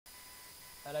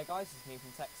Hello guys, it's me from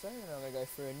Texo, and I'm going to go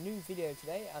through a new video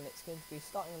today, and it's going to be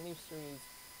starting a new series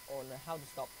on how to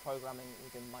start programming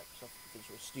within Microsoft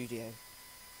Visual Studio.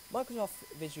 Microsoft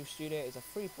Visual Studio is a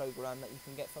free program that you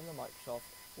can get from the Microsoft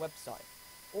website,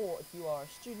 or if you are a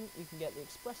student you can get the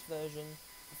Express version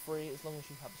for free as long as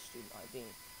you have a student ID.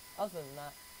 Other than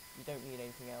that, you don't need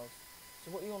anything else.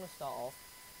 So what you want to start off,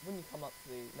 when you come up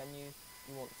to the menu,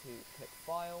 you want to click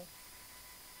File,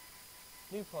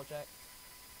 New Project,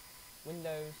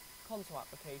 Windows, console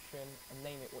application, and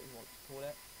name it what you want to call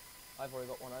it. I've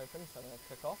already got one open, so I'm going to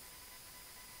click off.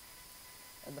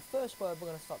 And the first word we're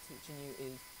going to start teaching you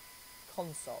is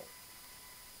console.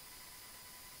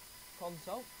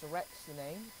 Console directs the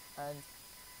name, and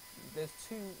there's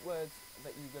two words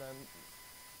that you're going to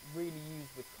really use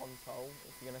with console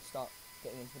if you're going to start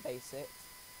getting into the basics.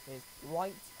 Is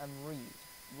write and read.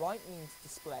 Write means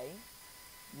display,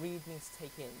 read means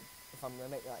take in, if I'm going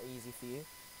to make that easy for you.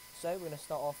 So we're going to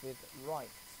start off with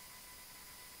write.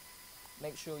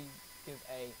 Make sure you give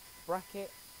a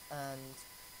bracket and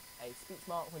a speech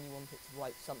mark when you want it to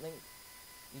write something.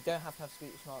 You don't have to have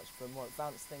speech marks for more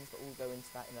advanced things, but we'll go into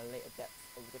that in a later depth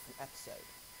of a different episode.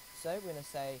 So we're going to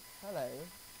say, hello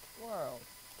world.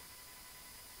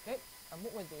 Okay, and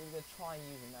what we're doing, we're going to try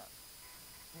using that.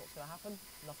 What's going to happen?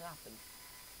 Nothing happens.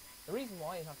 The reason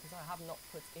why is because I have not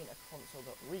put in a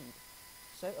console.read.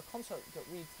 So a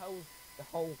console.read tells the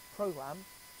whole program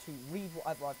to read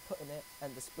whatever I've put in it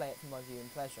and display it for my viewing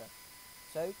pleasure.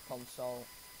 So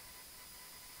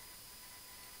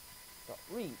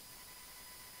console.read.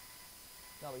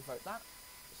 Now we vote that,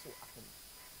 let's see what happens.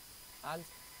 And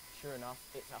sure enough,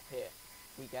 it's up here.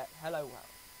 We get hello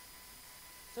world.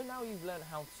 So now you've learned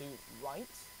how to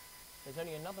write. There's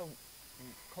only another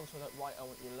console.write I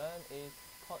want you to learn is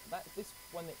this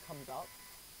when it comes up.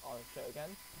 I'll show it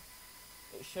again.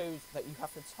 It shows that you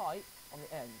have to type on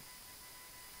the end.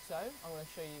 So I'm going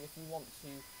to show you if you want to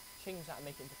change that and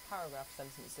make it into paragraph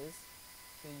sentences.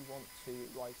 So you want to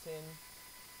write in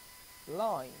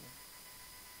line.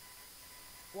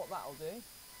 What that'll do,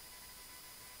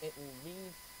 it will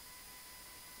read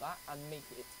that and make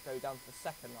it go down to the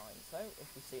second line. So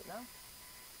if we see it now,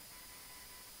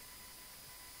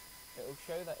 it will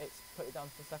show that it's put it down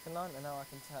to the second line, and now I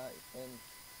can type in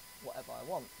whatever I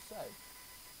want. So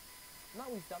now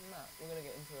we've done that, we're going to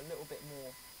get into a little bit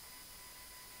more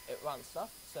advanced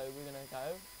stuff. So we're going to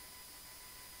go,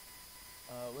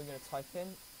 we're going to type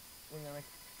in, we're going to make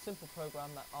a simple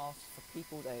program that asks for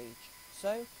people's age.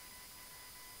 So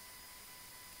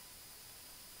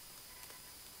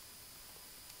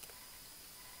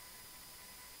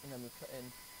and then we put in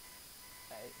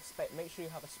a space. Make sure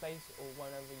you have a space, or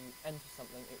whenever you enter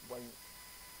something it won't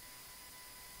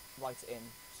write it in,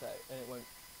 so, and it won't.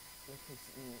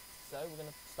 So we're going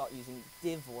to start using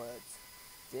div words.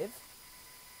 Div.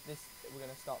 This, we're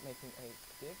going to start making a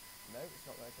div. No, it's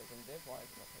not going to take in div. Why is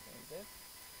it not taking in div?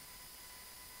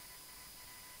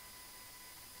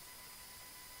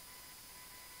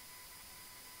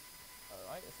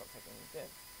 Alright, it's not taking in div.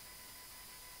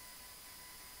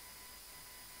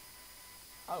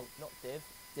 Oh, not div.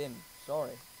 Dim.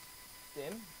 Sorry.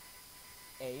 Dim.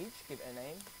 Age. Give it a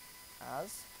name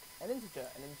as an integer.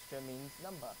 An integer means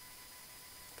number.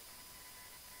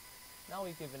 Now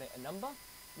we've given it a number,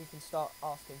 we can start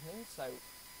asking things. So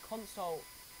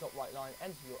console.writeLine,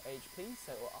 enter your age please.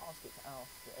 So it will ask it to ask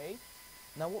your age.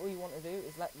 Now what we want to do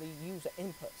is let the user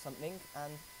input something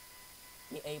and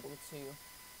be able to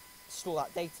store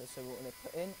that data. So we're going to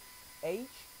put in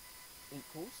age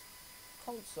equals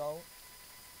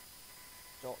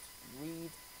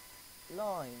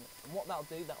console.readLine. And what that'll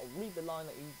do, that'll read the line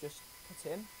that you just put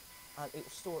in, and it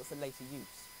will store it for later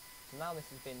use. So now this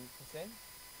has been put in,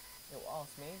 it will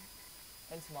ask me,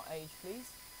 enter my age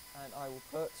please, and I will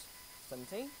put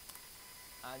 17,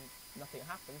 and nothing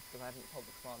happens because I haven't told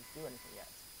the command to do anything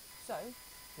yet. So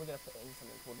we're going to put in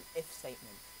something called an if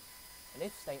statement. An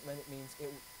if statement, it means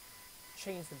it will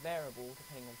change the variable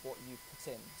depending on what you've put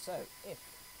in. So if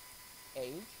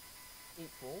age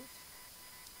equals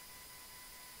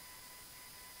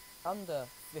under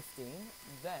 15,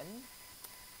 then,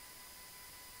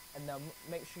 and now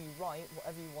make sure you write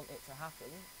whatever you want it to happen.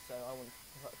 So I want to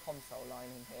put a console line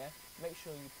in here. Make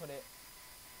sure you put it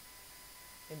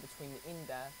in between the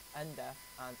indef, endef,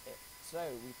 and if.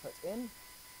 So we put in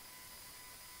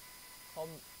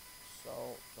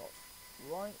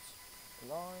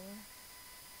console.writeLine.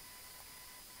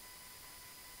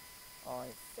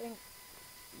 I think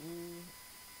you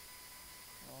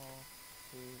are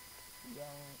too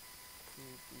young to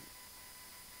be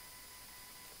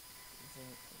using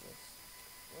this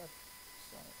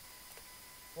website.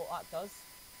 What that does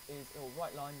is it will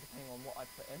right line depending on what I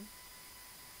put in,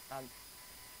 and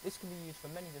this can be used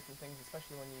for many different things,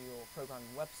 especially when you're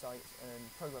programming websites and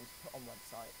programs to put on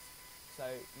websites. So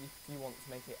if you want to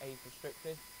make it age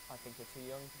restricted, I think you're too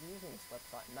young to be using this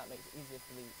website, and that makes it easier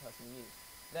for the person to use.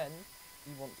 Then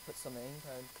you want to put something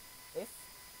called if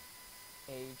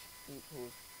age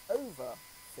equals over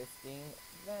 15,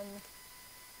 then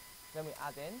we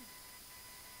add in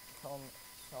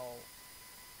console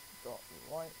dot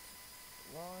write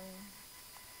line.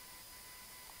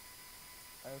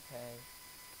 Okay,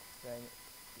 then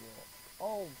you're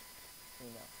old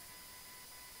enough.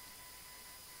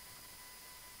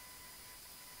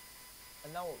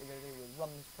 And now what we're going to do is run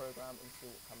this program and see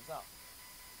what comes up.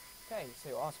 Okay, so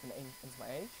you're asking me into my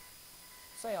age.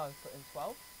 Say I put in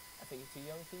 12, I think you're too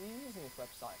young to be using this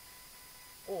website.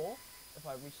 Or, if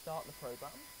I restart the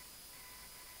program,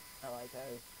 and I go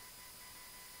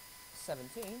 17,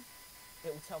 it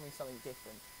will tell me something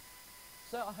different.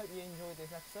 So I hope you enjoyed this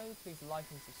episode. Please like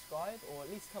and subscribe, or at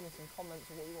least tell me some comments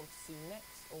on what you want to see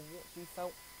next, or what you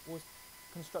felt was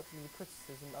constructive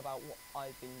criticism about what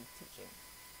I've been teaching.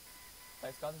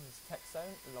 Thanks guys, this is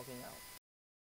TechZone, logging out.